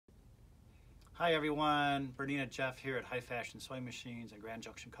Hi everyone, Bernina Jeff here at High Fashion Sewing Machines in Grand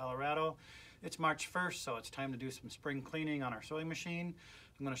Junction, Colorado. It's March 1st, so it's time to do some spring cleaning on our sewing machine.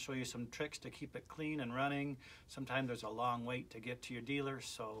 I'm going to show you some tricks to keep it clean and running. Sometimes there's a long wait to get to your dealer,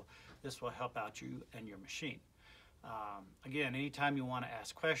 so this will help out you and your machine. Again, anytime you want to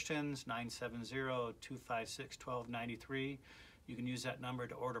ask questions, 970-256-1293. You can use that number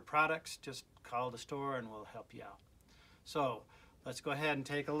to order products. Just call the store and we'll help you out. So let's go ahead and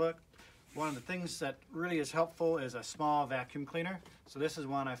take a look. One of the things that really is helpful is a small vacuum cleaner. So this is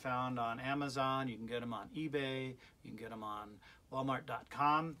one I found on Amazon. You can get them on eBay. You can get them on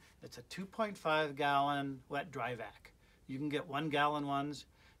Walmart.com. It's a 2.5 gallon wet dry vac. You can get 1 gallon ones.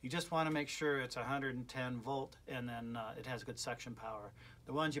 You just want to make sure it's 110 volt and then it has good suction power.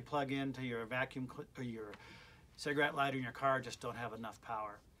 The ones you plug into your vacuum or your cigarette lighter in your car just don't have enough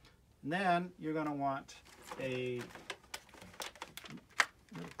power. And then you're going to want a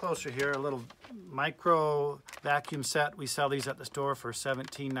closer here, a little micro vacuum set. We sell these at the store for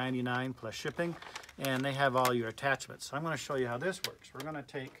 $17.99 plus shipping, and they have all your attachments. So I'm going to show you how this works. We're going to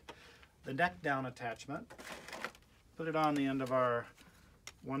take the neck down attachment, put it on the end of our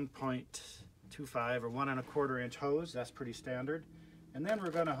 1.25 or 1 1/4 inch hose. That's pretty standard. And then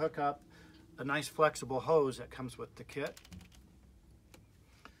we're going to hook up a nice flexible hose that comes with the kit.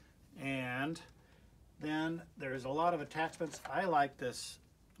 And then there's a lot of attachments. I like this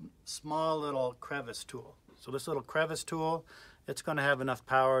small little crevice tool. So this little crevice tool, it's going to have enough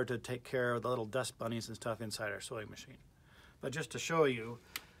power to take care of the little dust bunnies and stuff inside our sewing machine. But just to show you,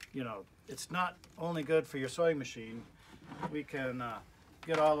 it's not only good for your sewing machine. We can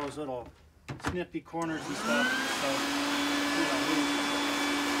get all those little snippy corners and stuff. So,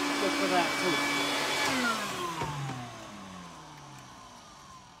 look for that too.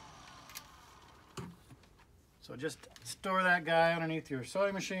 So just store that guy underneath your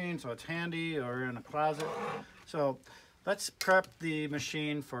sewing machine so it's handy, or in a closet. So let's prep the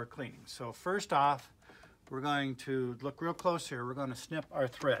machine for cleaning. So first off, we're going to look real close here. We're going to snip our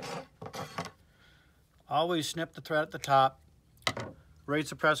thread. Always snip the thread at the top, raise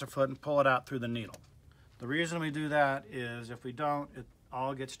the presser foot and pull it out through the needle. The reason we do that is if we don't, it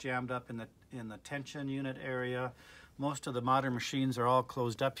all gets jammed up in the tension unit area. Most of the modern machines are all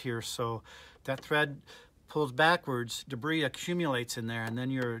closed up here, so that thread pulls backwards, debris accumulates in there, and then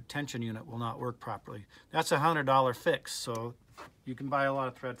your tension unit will not work properly. That's a $100 fix, so you can buy a lot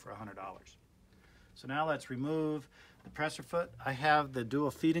of thread for $100. So now let's remove the presser foot. I have the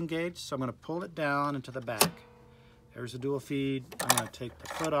dual feed engaged, so I'm going to pull it down into the back. There's the dual feed. I'm going to take the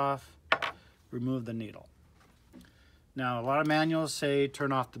foot off, remove the needle. Now, a lot of manuals say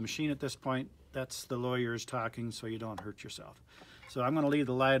turn off the machine at this point. That's the lawyers talking, so you don't hurt yourself. So I'm going to leave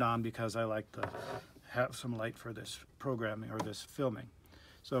the light on because I like to have some light for this programming or this filming.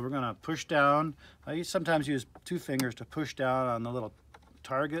 So we're going to push down. I sometimes use 2 fingers to push down on the little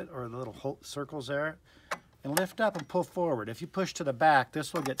target or the little circles there, and lift up and pull forward. If you push to the back,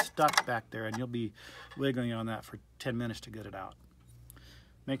 this will get stuck back there and you'll be wiggling on that for 10 minutes to get it out.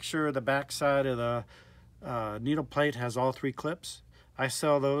 Make sure the back side of the needle plate has all 3 clips. I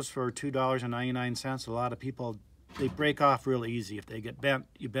sell those for $2.99. A lot of people, they break off real easy. If they get bent,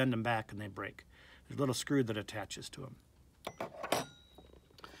 you bend them back and they break. There's a little screw that attaches to them.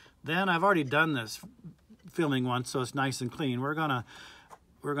 Then I've already done this filming once, so it's nice and clean. We're gonna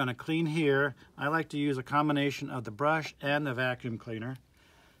clean here. I like to use a combination of the brush and the vacuum cleaner.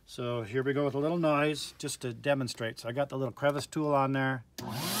 So here we go with a little noise just to demonstrate. So I got the little crevice tool on there.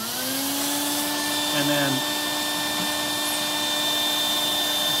 And then,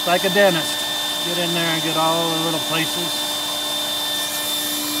 just like a dentist, get in there and get all the little places.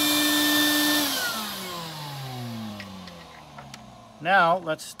 Now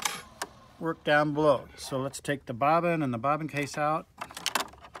let's work down below. So let's take the bobbin and the bobbin case out.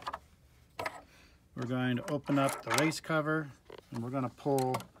 We're going to open up the lace cover and we're going to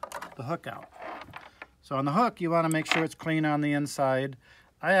pull the hook out. So on the hook, you want to make sure it's clean on the inside.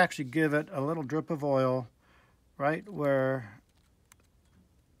 I actually give it a little drip of oil right where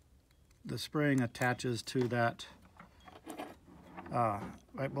the spring attaches to that,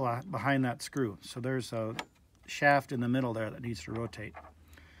 right behind that screw. So there's a shaft in the middle there that needs to rotate.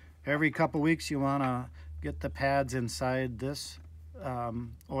 Every couple weeks you want to get the pads inside this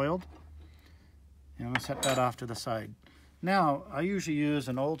oiled. And I'm going to set that off to the side. Now I usually use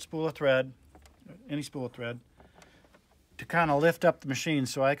an old spool of thread, any spool of thread, to kind of lift up the machine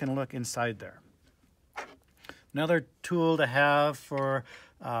so I can look inside there. Another tool to have for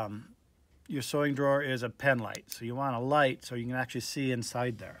your sewing drawer is a pen light. So you want a light so you can actually see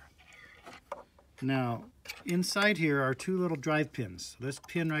inside there. Now, inside here are two little drive pins. This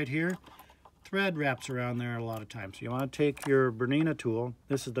pin right here, thread wraps around there a lot of times. So you want to take your Bernina tool.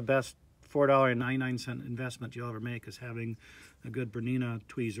 This is the best $4.99 investment you'll ever make, is having a good Bernina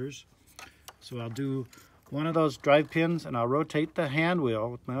tweezers. So I'll do one of those drive pins and I'll rotate the hand wheel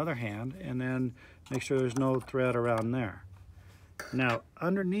with my other hand and then make sure there's no thread around there. Now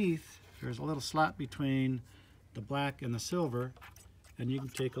underneath there's a little slot between the black and the silver, and you can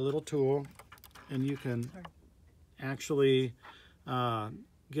take a little tool and you can actually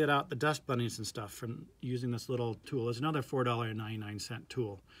get out the dust bunnies and stuff from using this little tool. It's another $4.99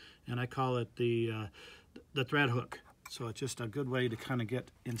 tool, and I call it the thread hook. So it's just a good way to kind of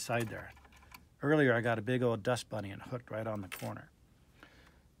get inside there. Earlier I got a big old dust bunny and hooked right on the corner.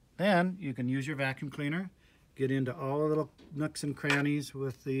 Then you can use your vacuum cleaner, get into all the little nooks and crannies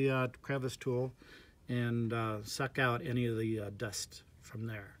with the crevice tool, and suck out any of the dust from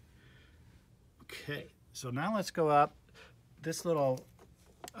there. Okay, so now let's go up. This little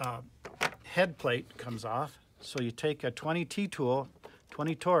head plate comes off. So you take a 20T tool,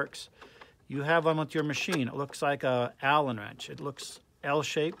 20 Torx. You have one with your machine. It looks like a Allen wrench. It looks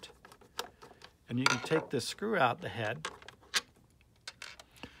L-shaped. And you can take this screw out the head,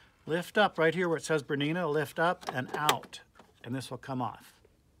 lift up right here where it says Bernina, lift up and out, and this will come off.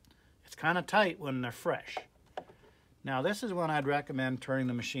 It's kind of tight when they're fresh. Now this is when I'd recommend turning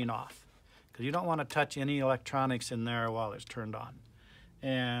the machine off, because you don't want to touch any electronics in there while it's turned on.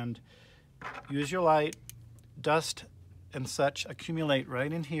 And use your light. Dust and such accumulate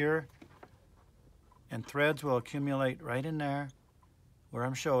right in here, and threads will accumulate right in there where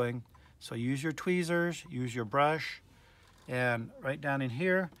I'm showing. So use your tweezers, use your brush, and right down in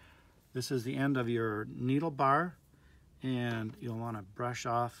here, this is the end of your needle bar, and you'll want to brush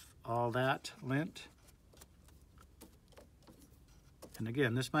off all that lint. And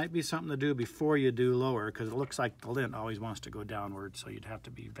again, this might be something to do before you do lower, because it looks like the lint always wants to go downward, so you'd have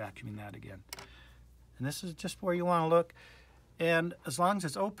to be vacuuming that again. And this is just where you want to look. And as long as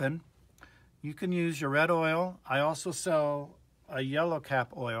it's open, you can use your red oil. I also sell a yellow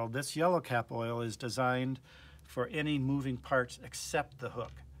cap oil. This yellow cap oil is designed for any moving parts except the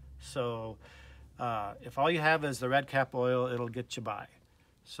hook. So if all you have is the red cap oil, it'll get you by.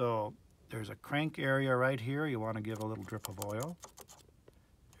 So there's a crank area right here. You want to give a little drip of oil.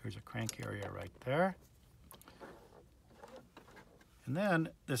 There's a crank area right there. And then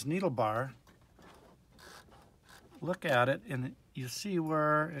this needle bar, look at it and you see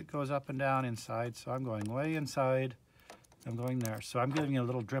where it goes up and down inside. So I'm going way inside. I'm going there. So I'm giving you a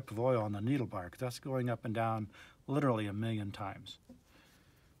little drip of oil on the needle bar, because that's going up and down literally 1,000,000 times.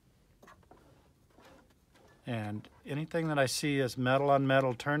 And anything that I see as metal on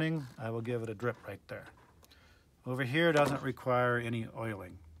metal turning, I will give it a drip right there. Over here doesn't require any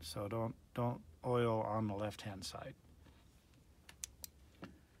oiling, so don't oil on the left-hand side.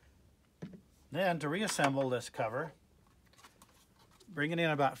 Then to reassemble this cover, bring it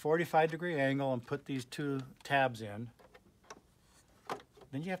in about 45-degree angle and put these two tabs in.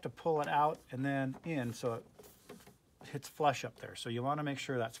 Then you have to pull it out and then in so it hits flush up there. So you want to make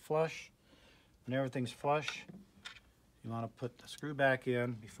sure that's flush. When everything's flush, you want to put the screw back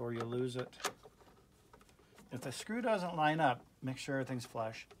in before you lose it. If the screw doesn't line up, make sure everything's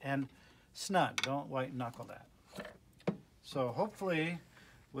flush and snug. Don't white knuckle that. So hopefully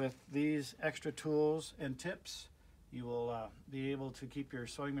with these extra tools and tips, you will be able to keep your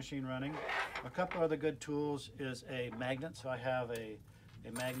sewing machine running. A couple other good tools is a magnet. So I have a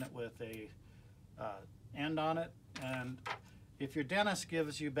magnet with a end on it, and if your dentist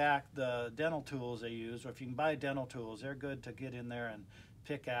gives you back the dental tools they use, or if you can buy dental tools, they're good to get in there and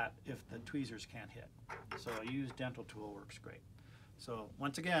pick at if the tweezers can't hit. So a used dental tool works great. So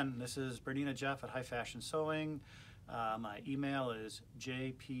once again, this is Bernina Jeff at High Fashion Sewing. My email is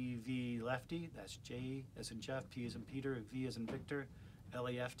jpvlefty, that's J as in Jeff, P as in Peter, V as in Victor,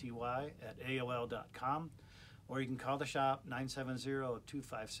 LEFTY at AOL.com. Or you can call the shop,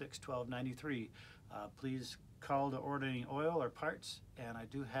 970-256-1293. Please call to order any oil or parts. And I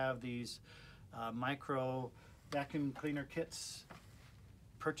do have these micro vacuum cleaner kits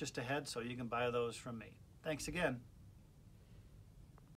purchased ahead, so you can buy those from me. Thanks again.